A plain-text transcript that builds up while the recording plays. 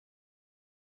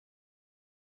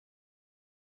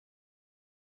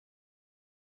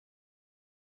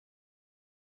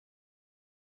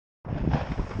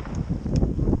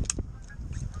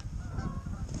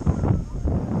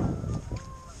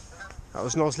That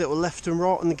was a nice little left and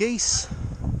right on the geese.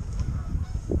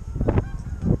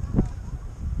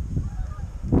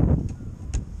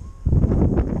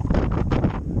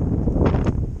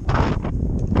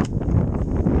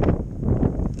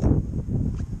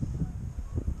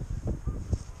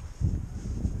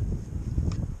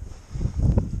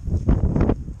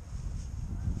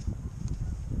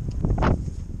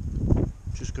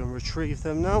 Just going to retrieve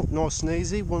them now, nice and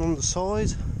easy, one on the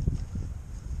side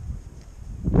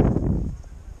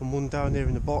and one down here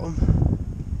in the bottom.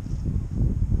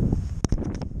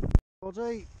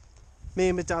 Me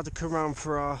and my dad have come round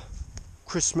for our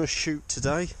Christmas shoot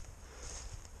today.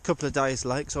 A couple of days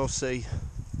late, because obviously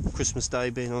Christmas Day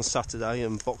being on Saturday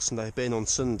and Boxing Day being on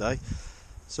Sunday.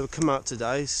 So we've come out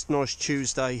today. It's a nice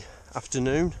Tuesday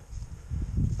afternoon.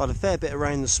 Had a fair bit of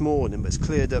rain this morning, but it's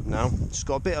cleared up now. Just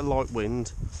got a bit of light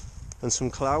wind and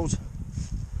some cloud.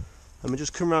 And we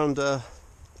just come round a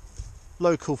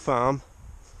local farm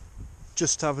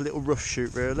just to have a little rough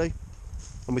shoot really.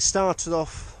 And we started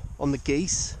off on the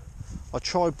geese. I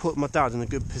tried putting my dad in a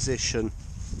good position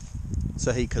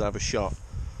so he could have a shot.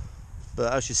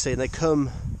 But as you see, they come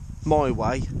my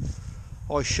way.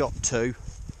 I shot two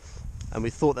and we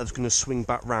thought they was going to swing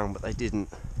back round, but they didn't.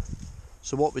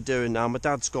 So what we're doing now, my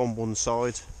dad's gone one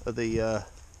side of the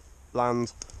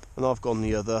land and I've gone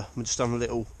the other. We're just having a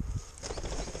little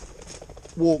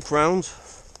walk round,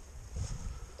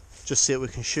 just see what we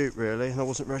can shoot really. And I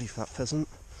wasn't ready for that pheasant,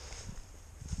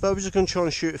 but we're just going to try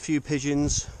and shoot a few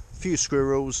pigeons, a few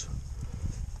squirrels,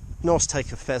 nice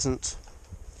take a pheasant.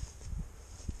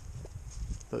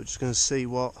 But we're just going to see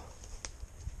what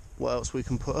else we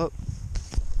can put up.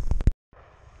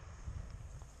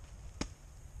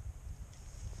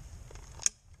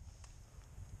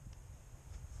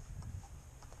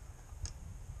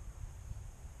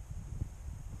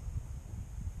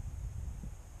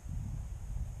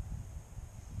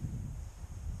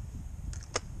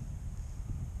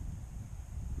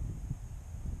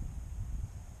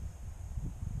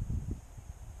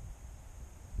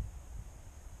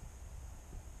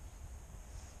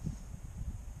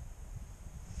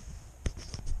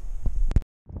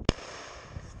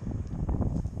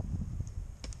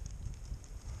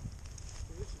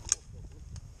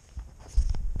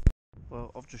 Well,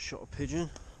 I've just shot a pigeon.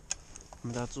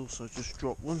 My dad's also just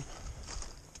dropped one.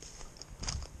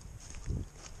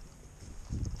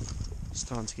 It's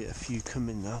starting to get a few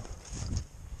coming now.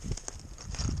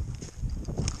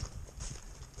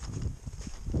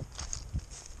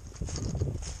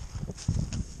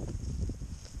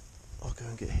 I'll go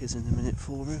and get his in a minute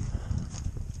for him.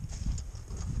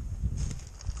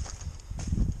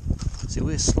 See,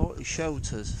 we're slightly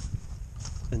sheltered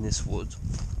in this wood.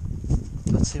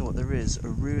 I'll tell you what, there is a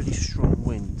really strong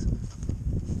wind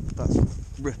that's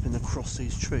ripping across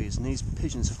these trees, and these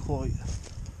pigeons are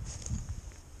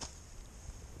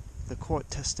quite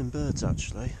testing birds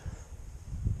actually.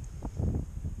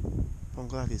 I'm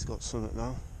glad he's got something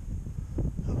now.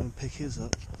 I'm going to pick his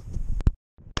up.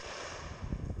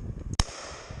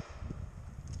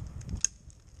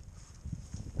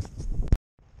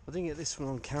 I didn't get this one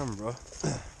on camera.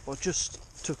 I just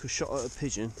took a shot at a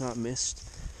pigeon that I missed,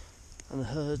 and I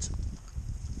heard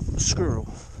a squirrel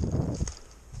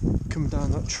coming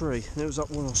down that tree, and it was that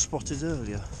one I spotted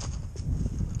earlier.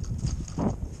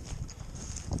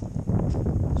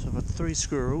 So I've had 3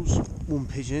 squirrels, 1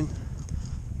 pigeon.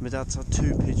 My dad's had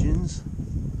 2 pigeons,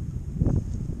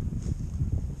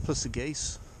 plus the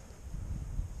geese.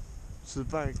 So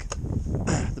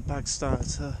the bag started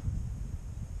to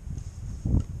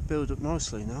build up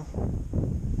nicely now.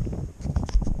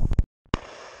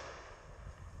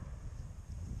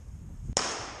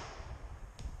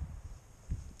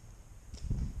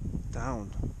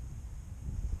 Down. I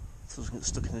thought I was going to get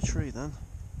stuck in a tree then.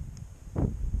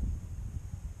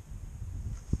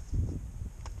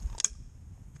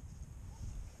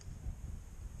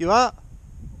 You what?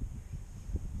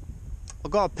 I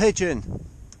got a pigeon.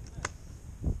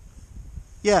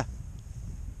 Yeah.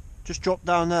 Just dropped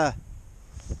down there.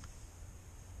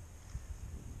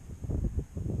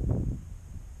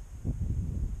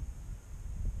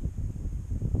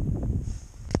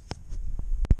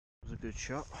 That was a good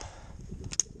shot.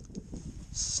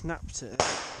 Snapped it,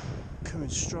 coming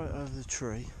straight over the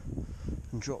tree,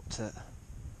 and dropped it.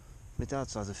 My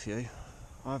dad's had a few.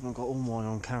 I haven't got all mine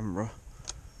on camera.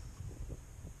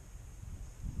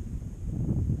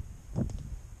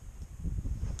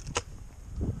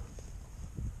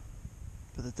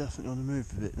 But they're definitely on the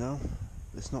move a bit now.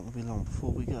 It's not going to be long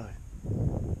before we go.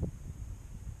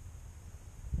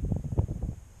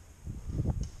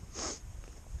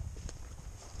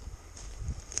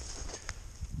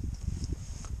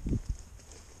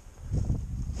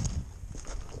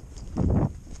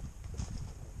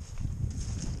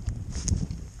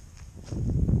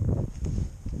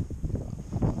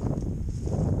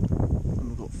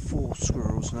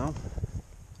 squirrels now.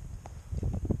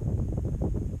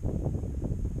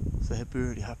 So he'll be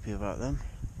really happy about them.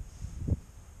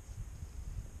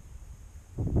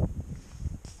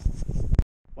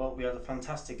 Well, we had a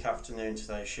fantastic afternoon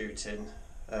today shooting.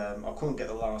 I couldn't get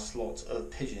the last lot of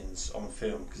pigeons on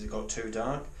film because it got too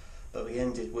dark, but we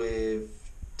ended with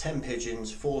 10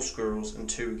 pigeons, 4 squirrels and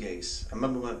 2 geese. And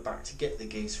when we went back to get the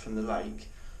geese from the lake,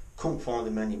 couldn't find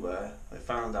them anywhere. I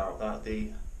found out that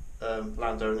the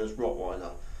landowner's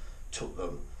Rottweiler took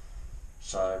them.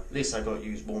 So at least they got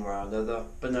used one way or another.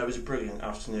 But no, it was a brilliant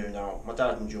afternoon out. My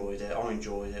dad enjoyed it, I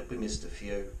enjoyed it, we missed a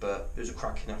few, but it was a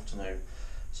cracking afternoon.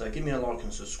 So give me a like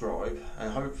and subscribe,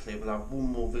 and hopefully we'll have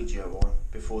one more video on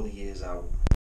before the year's out.